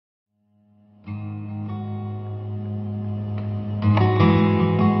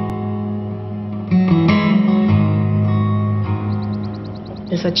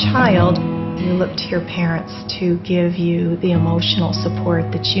as a child, you look to your parents to give you the emotional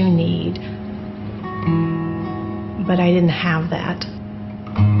support that you need. But I didn't have that.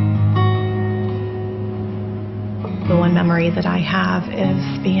 The one memory that I have is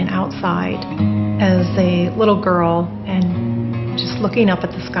being outside as a little girl and just looking up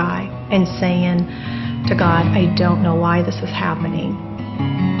at the sky and saying to God, I don't know why this is happening.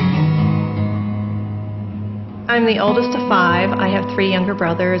 I'm the oldest of 5. I have 3 younger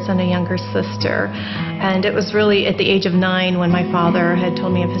brothers and a younger sister. And it was really at the age of 9 when my father had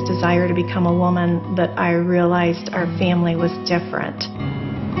told me of his desire to become a woman that I realized our family was different.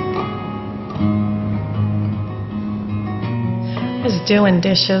 I was doing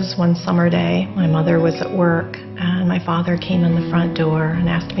dishes one summer day. My mother was at work, and my father came in the front door and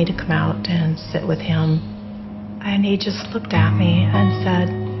asked me to come out and sit with him. And he just looked at me and said,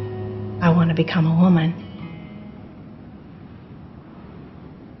 I want to become a woman.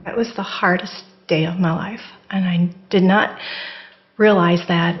 It was the hardest day of my life, and I did not realize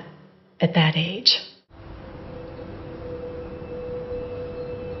that at that age.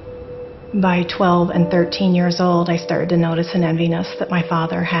 By 12 and 13 years old, I started to notice an enviness that my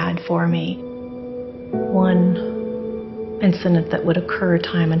father had for me. One incident that would occur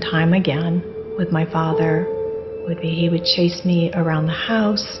time and time again with my father would be he would chase me around the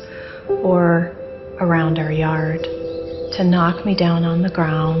house or around our yard to knock me down on the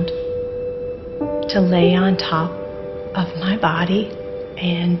ground, to lay on top of my body,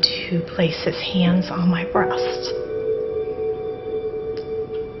 and to place his hands on my breast.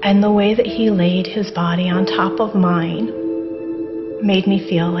 And the way that he laid his body on top of mine made me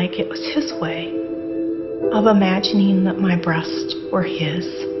feel like it was his way of imagining that my breasts were his.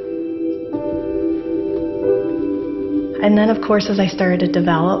 And then, of course, as I started to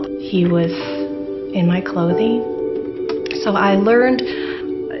develop, he was in my clothing. So I learned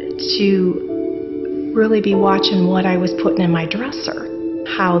to really be watching what I was putting in my dresser,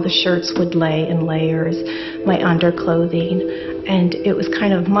 how the shirts would lay in layers, my underclothing, and it was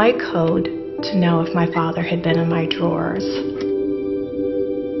kind of my code to know if my father had been in my drawers.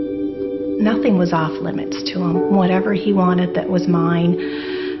 Nothing was off limits to him. Whatever he wanted that was mine,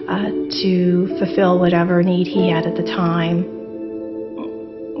 to fulfill whatever need he had at the time,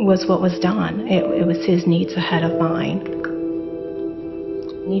 was what was done. It was his needs ahead of mine.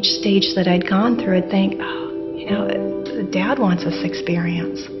 In each stage that I'd gone through, I'd think, oh, you know, Dad wants this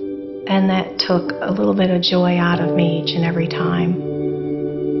experience. And that took a little bit of joy out of me each and every time.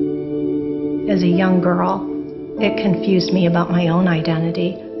 As a young girl, it confused me about my own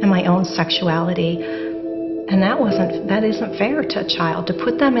identity and my own sexuality. And that isn't fair to a child, to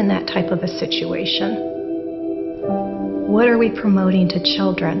put them in that type of a situation. What are we promoting to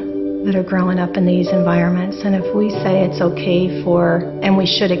children that are growing up in these environments? And if we say it's okay for, and we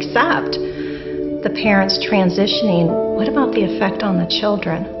should accept, the parents transitioning, what about the effect on the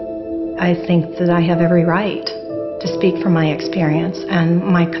children? I think that I have every right to speak from my experience and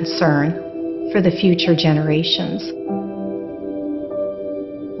my concern for the future generations.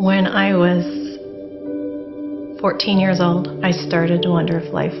 When I was 14 years old, I started to wonder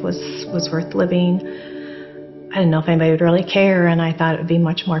if life was worth living. I didn't know if anybody would really care, and I thought it would be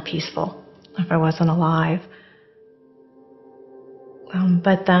much more peaceful if I wasn't alive.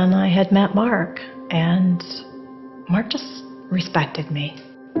 But then I had met Mark, and Mark just respected me.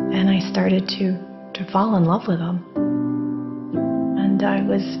 And I started to fall in love with him. And I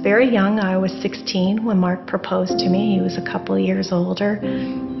was very young. I was 16 when Mark proposed to me. He was a couple of years older.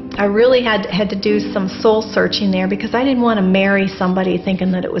 I really had to do some soul searching there because I didn't want to marry somebody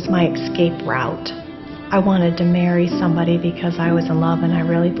thinking that it was my escape route. I wanted to marry somebody because I was in love and I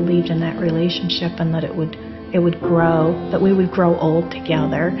really believed in that relationship and that it would grow, that we would grow old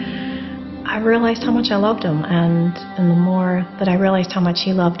together. I realized how much I loved him, and the more that I realized how much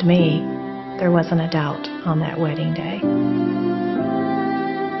he loved me, there wasn't a doubt on that wedding day.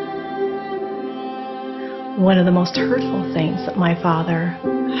 One of the most hurtful things that my father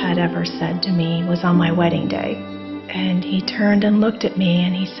had ever said to me was on my wedding day. And he turned and looked at me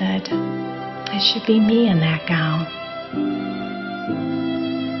and he said, "It should be me in that gown."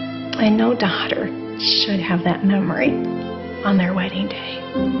 And no daughter should have that memory on their wedding day,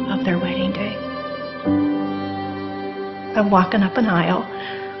 of their wedding day. Of walking up an aisle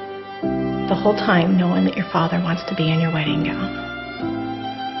the whole time knowing that your father wants to be in your wedding gown.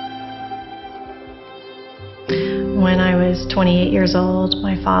 When I was 28 years old,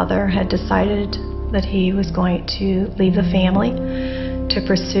 my father had decided that he was going to leave the family to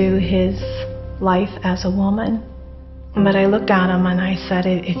pursue his life as a woman. But I looked at him and I said,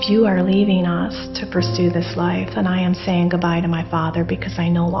 if you are leaving us to pursue this life, then I am saying goodbye to my father because I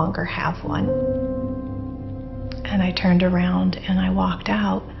no longer have one. And I turned around and I walked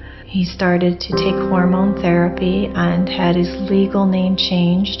out. He started to take hormone therapy and had his legal name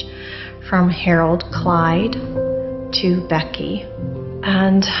changed from Harold Clyde to Becky.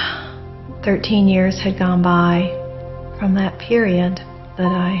 And 13 years had gone by from that period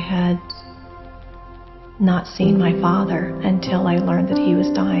that I had not seen my father until I learned that he was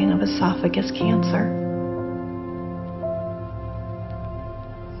dying of esophagus cancer.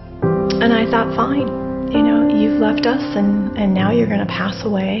 And I thought, fine, you know, you've left us and now you're going to pass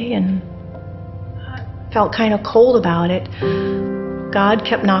away, and I felt kind of cold about it. God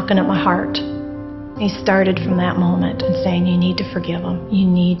kept knocking at my heart. He started from that moment and saying, you need to forgive him. You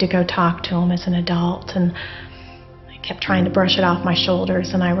need to go talk to him as an adult. And I kept trying to brush it off my shoulders,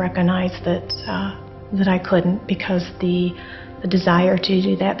 and I recognized that I couldn't, because the desire to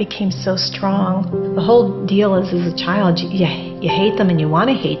do that became so strong. The whole deal is, as a child, you hate them and you want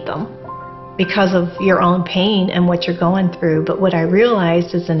to hate them because of your own pain and what you're going through. But what I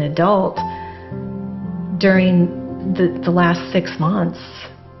realized as an adult during the last 6 months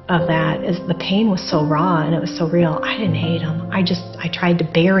of that is the pain was so raw and it was so real. I didn't hate him. I tried to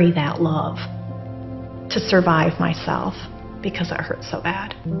bury that love to survive myself because it hurt so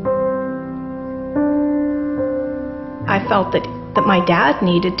bad. I felt that my dad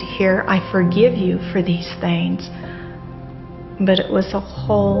needed to hear, I forgive you for these things. But it was a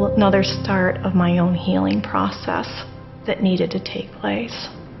whole another start of my own healing process that needed to take place.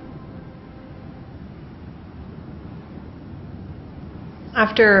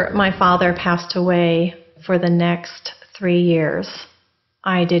 After my father passed away, for the next 3 years,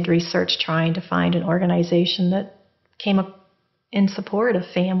 I did research trying to find an organization that came up in support of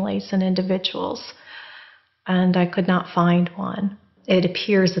families and individuals. And I could not find one. It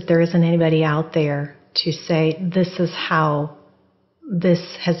appears that there isn't anybody out there to say, this is how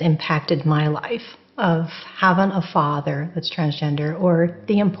this has impacted my life, of having a father that's transgender, or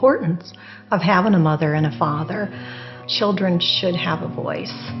the importance of having a mother and a father. Children should have a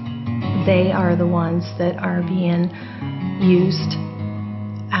voice. They are the ones that are being used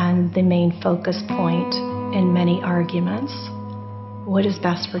and the main focus point in many arguments. What is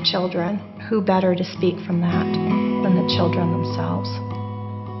best for children? Who better to speak from that than the children themselves?